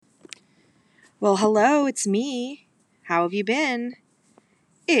Well, hello, it's me. How have you been?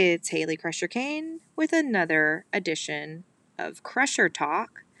 It's Haley Crusher Kane with another edition of Crusher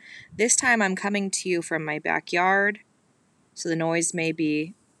Talk. This time I'm coming to you from my backyard, so the noise may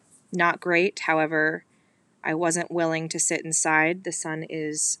be not great. However, I wasn't willing to sit inside. The sun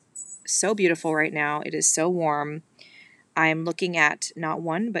is so beautiful right now, it is so warm. I'm looking at not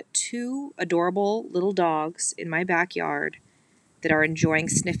one, but two adorable little dogs in my backyard that are enjoying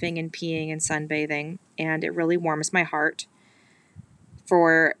sniffing and peeing and sunbathing, and it really warms my heart.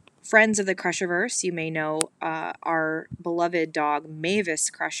 For friends of the Crusherverse, you may know our beloved dog,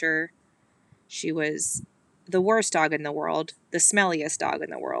 Mavis Crusher. She was the worst dog in the world, the smelliest dog in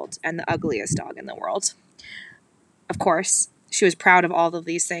the world, and the ugliest dog in the world. Of course, she was proud of all of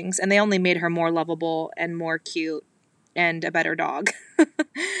these things, and they only made her more lovable and more cute and a better dog.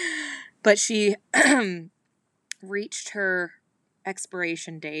 But she reached her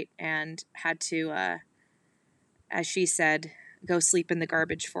expiration date and had to, as she said, go sleep in the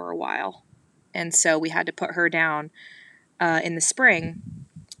garbage for a while. And so we had to put her down in the spring.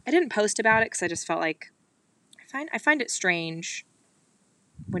 I didn't post about it because I just felt like I find it strange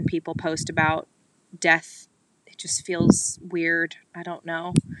when people post about death. It just feels weird. I don't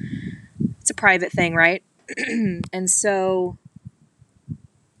know. It's a private thing, right? And so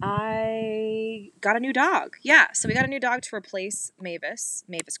I got a new dog. Yeah, so we got a new dog to replace Mavis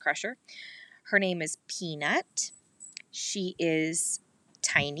Crusher. Her name is Peanut. She is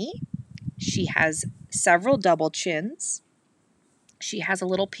tiny. She has several double chins. She has a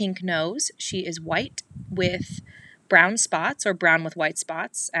little pink nose. She is white with brown spots, or brown with white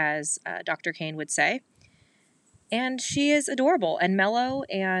spots, as Dr. Kane would say. And she is adorable and mellow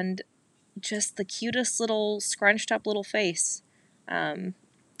and just the cutest little scrunched up little face.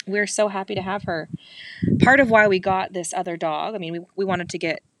 We're so happy to have her. Part of why we got this other dog, we wanted to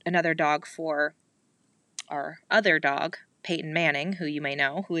get another dog for our other dog, Peyton Manning, who you may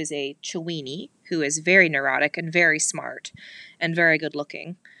know, who is a Chiweenie, who is very neurotic and very smart and very good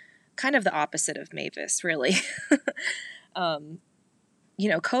looking. Kind of the opposite of Mavis, really. COVID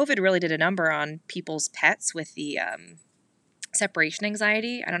really did a number on people's pets with the separation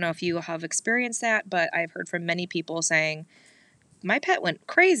anxiety. I don't know if you have experienced that, but I've heard from many people saying, my pet went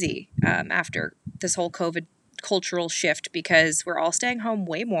crazy after this whole COVID cultural shift because we're all staying home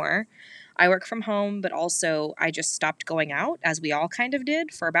way more. I work from home, but also I just stopped going out, as we all kind of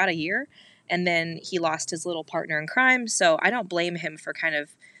did, for about a year. And then he lost his little partner in crime, so I don't blame him for kind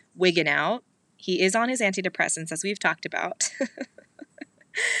of wigging out. He is on his antidepressants, as we've talked about.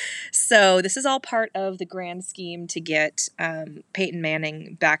 So this is all part of the grand scheme to get Peyton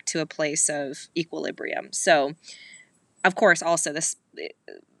Manning back to a place of equilibrium. So, of course, also this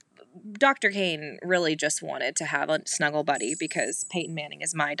Dr. Kane really just wanted to have a snuggle buddy because Peyton Manning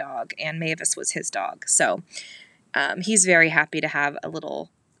is my dog and Mavis was his dog. So he's very happy to have a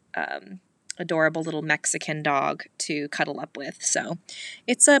little adorable little Mexican dog to cuddle up with. So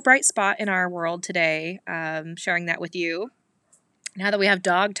it's a bright spot in our world today, sharing that with you. Now that we have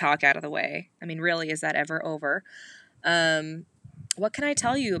dog talk out of the way, really, is that ever over? What can I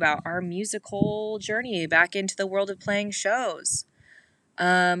tell you about our musical journey back into the world of playing shows?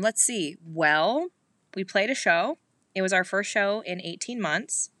 Let's see. Well, we played a show. It was our first show in 18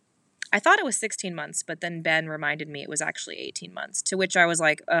 months. I thought it was 16 months, but then Ben reminded me it was actually 18 months, to which I was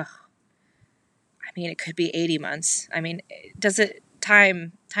like, ugh. It could be 80 months. Time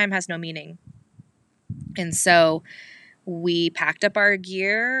has no meaning. And so we packed up our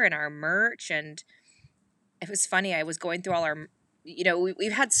gear and our merch, and it was funny. I was going through all our,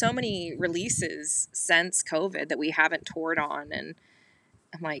 we've had so many releases since COVID that we haven't toured on, and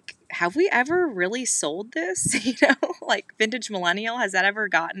I'm like, have we ever really sold this? Like Vintage Millennial, has that ever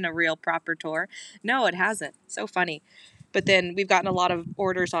gotten a real proper tour? No, it hasn't. So funny. But then we've gotten a lot of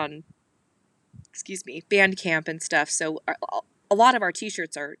orders on, Bandcamp and stuff. So a lot of our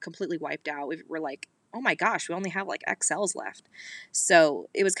t-shirts are completely wiped out. We're like, oh my gosh, we only have like XLs left. So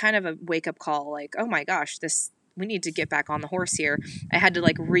it was kind of a wake up call. Like, oh my gosh, we need to get back on the horse here. I had to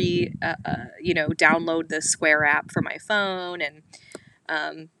like download the Square app for my phone, and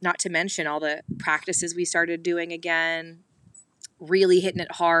not to mention all the practices we started doing again, really hitting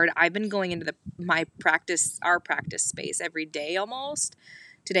it hard. I've been going into our practice space every day almost.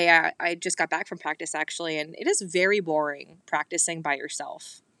 Today I just got back from practice actually, and it is very boring practicing by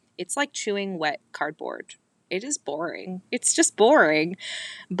yourself. It's like chewing wet cardboard. It is boring. It's just boring.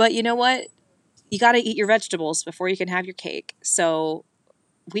 But you know what? You got to eat your vegetables before you can have your cake. So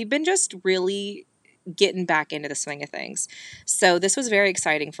we've been just really getting back into the swing of things. So this was very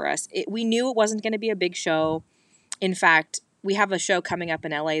exciting for us. We knew it wasn't going to be a big show. In fact, we have a show coming up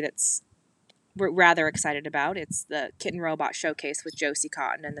in LA that's we're rather excited about. It's the Kitten Robot Showcase with Josie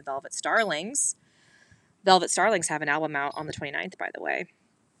Cotton and the Velvet Starlings. Velvet Starlings have an album out on the 29th, by the way.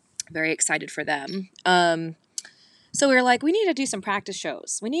 Very excited for them. So we were like, we need to do some practice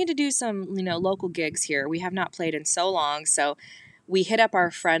shows. We need to do some, local gigs here. We have not played in so long. So we hit up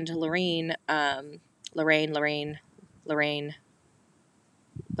our friend Lorraine, Lorraine.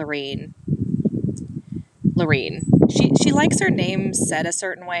 She likes her name said a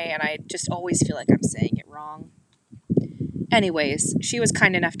certain way, and I just always feel like I'm saying it wrong. Anyways, she was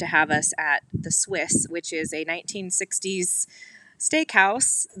kind enough to have us at the Swiss, which is a 1960s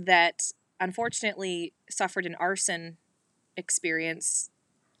steakhouse that unfortunately suffered an arson experience.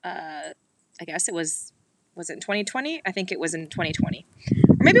 I guess was it in 2020? I think it was in 2020,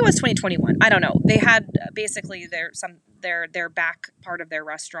 or maybe it was 2021. I don't know. They had basically their back part of their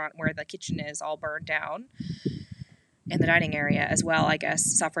restaurant where the kitchen is all burned down, and the dining area as well, I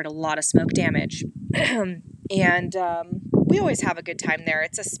guess, suffered a lot of smoke damage. And we always have a good time there.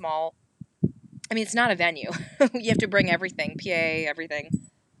 It's a small, it's not a venue. You have to bring everything, PA, everything.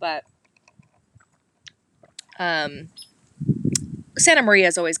 But Santa Maria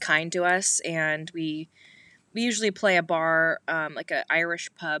is always kind to us, and we usually play a bar, like an Irish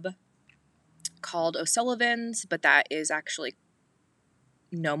pub called O'Sullivan's, but that is actually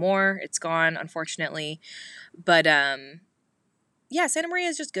no more. It's gone, unfortunately. But yeah, Santa Maria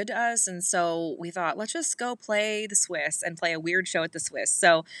is just good to us, and so we thought, let's just go play the Swiss and play a weird show at the Swiss.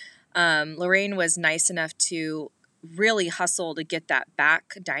 So Lorraine was nice enough to really hustle to get that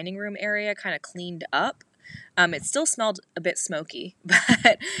back dining room area kind of cleaned up. It still smelled a bit smoky,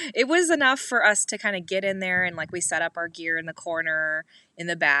 but it was enough for us to kind of get in there, and like we set up our gear in the corner in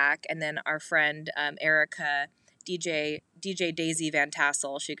the back, and then our friend Erica, DJ Daisy Van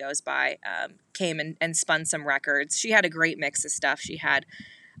Tassel, she goes by, came and spun some records. She had a great mix of stuff. She had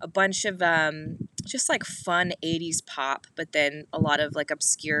a bunch of just like fun 80s pop, but then a lot of like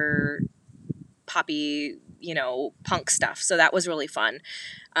obscure poppy, punk stuff. So that was really fun.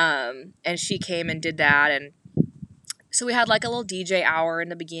 And she came and did that. And so we had like a little DJ hour in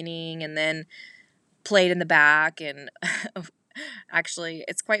the beginning and then played in the back. And actually,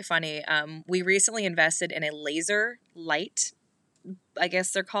 it's quite funny. We recently invested in a laser light. I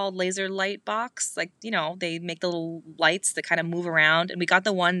guess they're called laser light box. Like, they make the little lights that kind of move around. And we got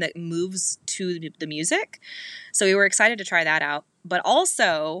the one that moves to the music. So we were excited to try that out. But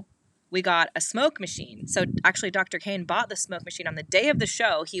also, we got a smoke machine. So actually, Dr. Kane bought the smoke machine on the day of the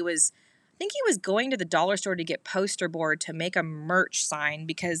show. I think he was going to the dollar store to get poster board to make a merch sign,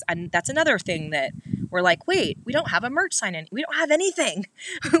 because that's another thing that we're like, wait, we don't have a merch sign. We don't have anything.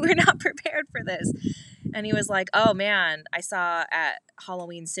 We're not prepared for this. And he was like, oh man, I saw at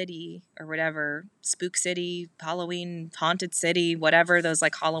Halloween City or whatever, Spook City, Halloween, Haunted City, whatever, those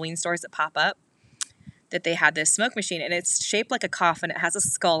like Halloween stores that pop up, that they had this smoke machine, and it's shaped like a coffin. It has a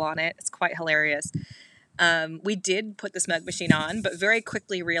skull on it. It's quite hilarious. We did put the smoke machine on, but very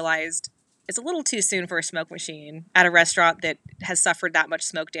quickly realized it's a little too soon for a smoke machine at a restaurant that has suffered that much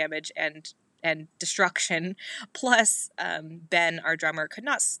smoke damage and destruction. Plus, Ben, our drummer, could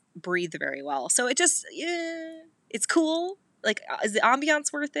not breathe very well. So it just, it's cool. Like, is the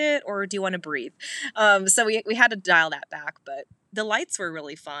ambiance worth it, or do you want to breathe? So we had to dial that back, but the lights were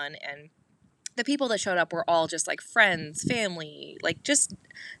really fun, and the people that showed up were all just like friends, family, like just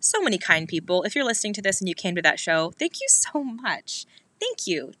so many kind people. If you're listening to this and you came to that show, thank you so much. Thank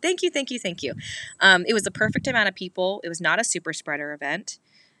you. It was the perfect amount of people. It was not a super spreader event.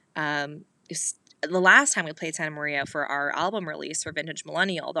 The last time we played Santa Maria for our album release for Vintage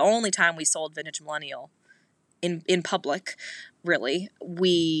Millennial, the only time we sold Vintage Millennial in public, really,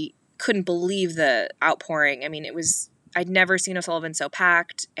 we couldn't believe the outpouring. I'd never seen O'Sullivan so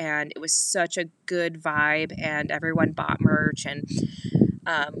packed, and it was such a good vibe, and everyone bought merch. And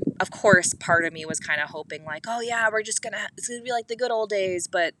of course, part of me was kind of hoping like, oh yeah, it's gonna be like the good old days.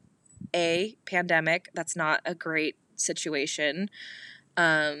 But A, pandemic, that's not a great situation.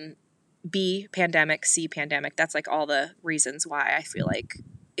 B, pandemic. C, pandemic. That's like all the reasons why I feel like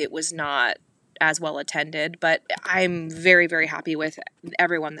it was not as well attended. But I'm very, very happy with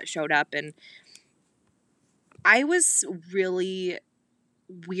everyone that showed up, and I was really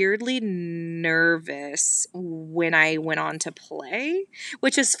weirdly nervous when I went on to play,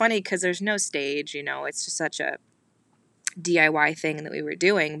 which is funny because there's no stage, it's just such a DIY thing that we were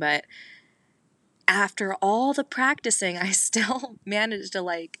doing. But after all the practicing, I still managed to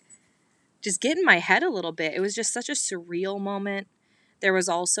like just get in my head a little bit. It was just such a surreal moment. There was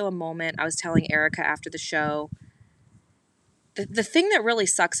also a moment I was telling Erica after the show. The thing that really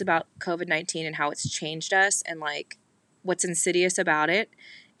sucks about COVID-19 and how it's changed us, and like what's insidious about it,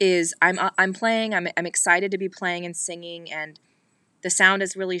 is I'm playing, I'm excited to be playing and singing, and the sound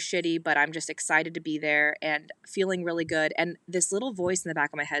is really shitty, but I'm just excited to be there and feeling really good. And this little voice in the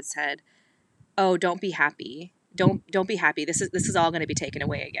back of my head said, "Oh, don't be happy. Don't be happy. This is all going to be taken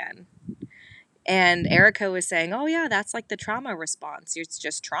away again." And Erica was saying, "Oh yeah, that's like the trauma response. It's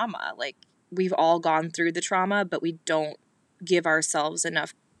just trauma. Like we've all gone through the trauma, but we don't give ourselves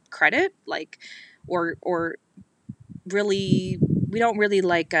enough credit, like or really we don't really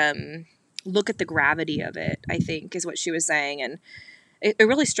like look at the gravity of it," I think is what she was saying. And it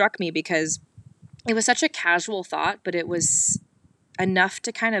really struck me because it was such a casual thought, but it was enough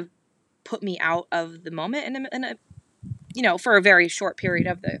to kind of put me out of the moment for a very short period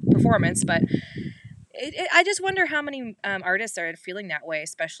of the performance. But I just wonder how many artists are feeling that way,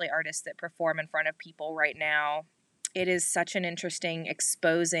 especially artists that perform in front of people right now. It is such an interesting,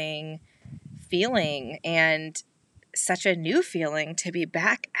 exposing feeling, and such a new feeling to be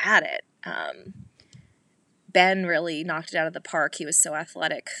back at it. Ben really knocked it out of the park. He was so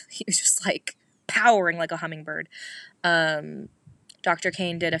athletic. He was just like powering like a hummingbird. Dr.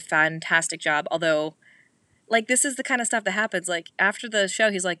 Kane did a fantastic job, although like this is the kind of stuff that happens. Like after the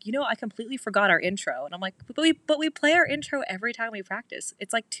show, he's like, I completely forgot our intro. And I'm like, but we play our intro every time we practice.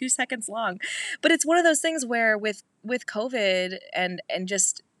 It's like 2 seconds long. But it's one of those things where with COVID and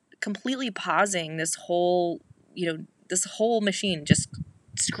just completely pausing this whole machine just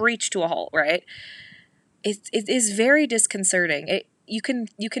screeched to a halt, right? It is very disconcerting. You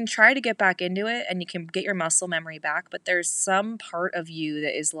can try to get back into it and you can get your muscle memory back, but there's some part of you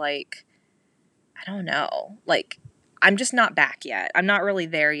that is like, I don't know, like I'm just not back yet. I'm not really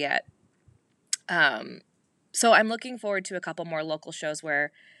there yet. So I'm looking forward to a couple more local shows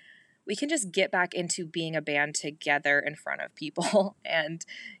where we can just get back into being a band together in front of people and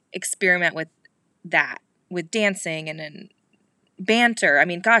experiment with that, with dancing and banter. I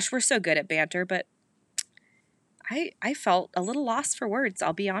mean, gosh, we're so good at banter, but I felt a little lost for words,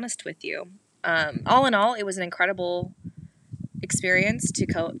 I'll be honest with you. All in all, it was an incredible experience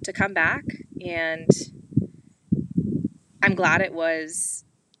to come back, and I'm glad it was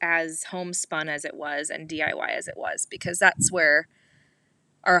as homespun as it was and DIY as it was, because that's where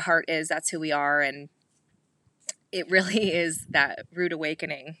our heart is. That's who we are, and it really is that rude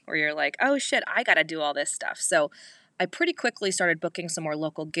awakening where you're like, oh shit, I gotta do all this stuff. So I pretty quickly started booking some more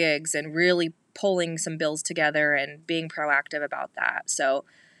local gigs and really pulling some bills together and being proactive about that. So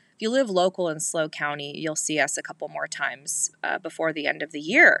if you live local in SLO County, you'll see us a couple more times before the end of the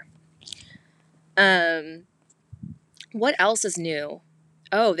year. What else is new?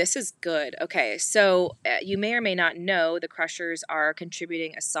 Oh, this is good. Okay, so you may or may not know the Crushers are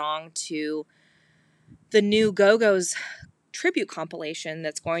contributing a song to the new Go-Go's tribute compilation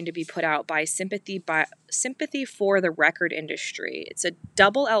that's going to be put out by Sympathy for the Record Industry. It's a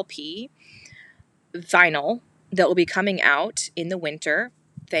double LP vinyl that will be coming out in the winter.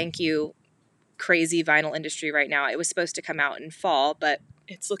 Thank you, crazy vinyl industry right now. It was supposed to come out in fall, but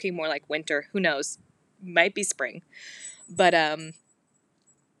it's looking more like winter. Who knows? Might be spring. But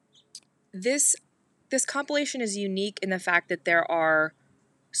this compilation is unique in the fact that there are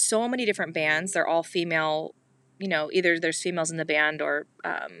so many different bands. They're all female, either there's females in the band or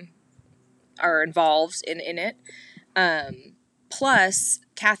are involved in it. Plus,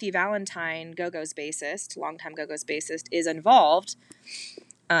 Kathy Valentine, Go-Go's bassist, longtime Go-Go's bassist, is involved,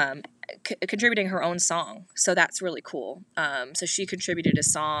 contributing her own song. So that's really cool. So she contributed a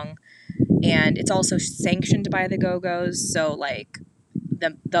song, and it's also sanctioned by the Go-Go's. So like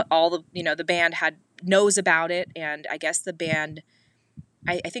the band knows about it, and I guess the band,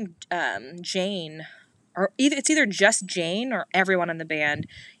 I think Jane, or it's either just Jane or everyone in the band,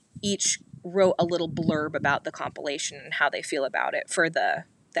 each wrote a little blurb about the compilation and how they feel about it for the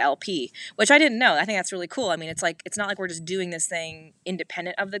LP, which I didn't know. I think that's really cool. I mean, it's not like we're just doing this thing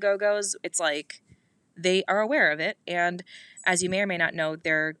independent of the Go-Go's. It's like they are aware of it, and as you may or may not know,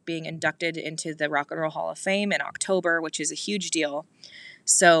 they're being inducted into the Rock and Roll Hall of Fame in October, which is a huge deal.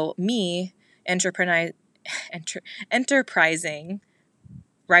 So me, enterprising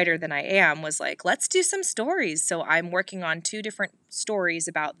writer than I am, was like, let's do some stories. So I'm working on 2 different stories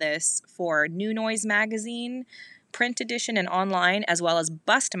about this for New Noise magazine, print edition and online, as well as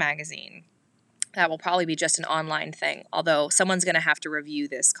Bust magazine. That will probably be just an online thing, although someone's going to have to review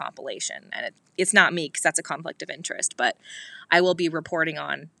this compilation, and it's not me because that's a conflict of interest, but I will be reporting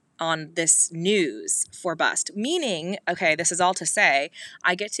on this news for Bust, meaning, okay, this is all to say,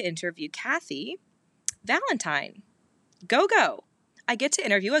 I get to interview Kathy Valentine, Go-Go. I get to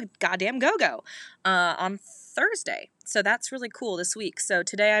interview a goddamn Go-Go on Thursday. So that's really cool this week. So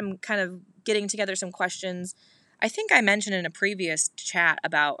today I'm kind of getting together some questions. I think I mentioned in a previous chat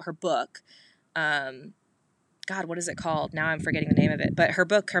about her book. God, what is it called? Now I'm forgetting the name of it. But her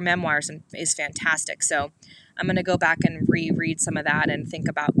book, her memoirs, is fantastic. So I'm going to go back and reread some of that and think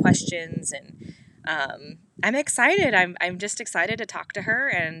about questions. And I'm excited. I'm just excited to talk to her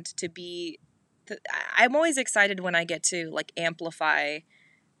and to be. I'm always excited when I get to like amplify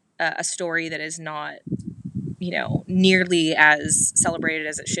a story that is not, nearly as celebrated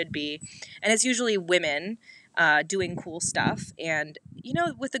as it should be. And it's usually women doing cool stuff. And,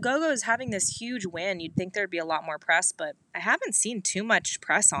 with the Go-Go's having this huge win, you'd think there'd be a lot more press, but I haven't seen too much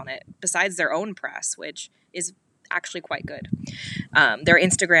press on it besides their own press, which is actually quite good. Their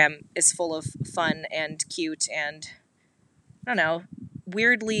Instagram is full of fun and cute and, I don't know,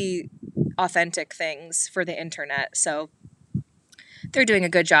 weirdly authentic things for the internet. So they're doing a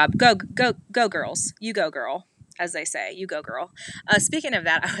good job. Go, go, go, girls. You go, girl, as they say. You go, girl. Speaking of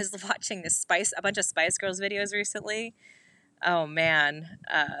that, I was watching a bunch of Spice Girls videos recently. Oh man,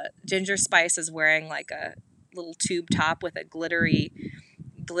 Ginger Spice is wearing like a little tube top with a glittery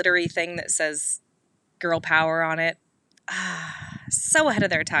thing that says "Girl Power" on it. So ahead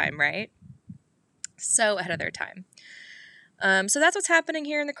of their time, right? So ahead of their time. So that's what's happening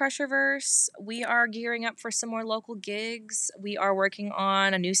here in the Crusherverse. We are gearing up for some more local gigs. We are working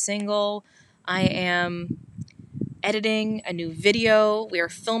on a new single. I am editing a new video. We are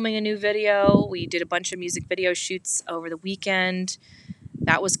filming a new video. We did a bunch of music video shoots over the weekend.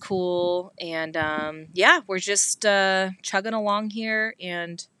 That was cool. And we're just chugging along here.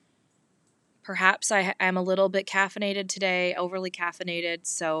 And perhaps I'm a little bit caffeinated today, overly caffeinated.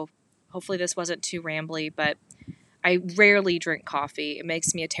 So hopefully this wasn't too rambly, but I rarely drink coffee. It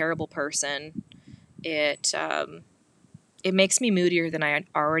makes me a terrible person. It makes me moodier than I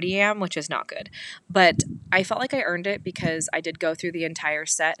already am, which is not good. But I felt like I earned it because I did go through the entire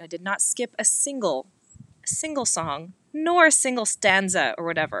set. I did not skip a single song, nor a single stanza or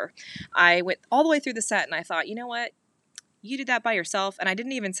whatever. I went all the way through the set and I thought, you know what? You did that by yourself. And I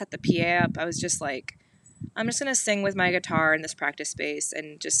didn't even set the PA up. I was just like, I'm just going to sing with my guitar in this practice space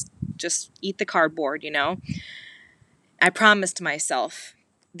and just eat the cardboard, I promised myself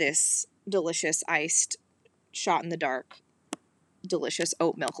this delicious iced shot in the dark delicious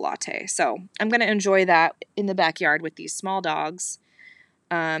oat milk latte. So I'm going to enjoy that in the backyard with these small dogs.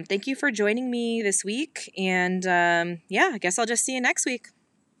 Thank you for joining me this week. And I guess I'll just see you next week.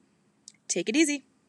 Take it easy.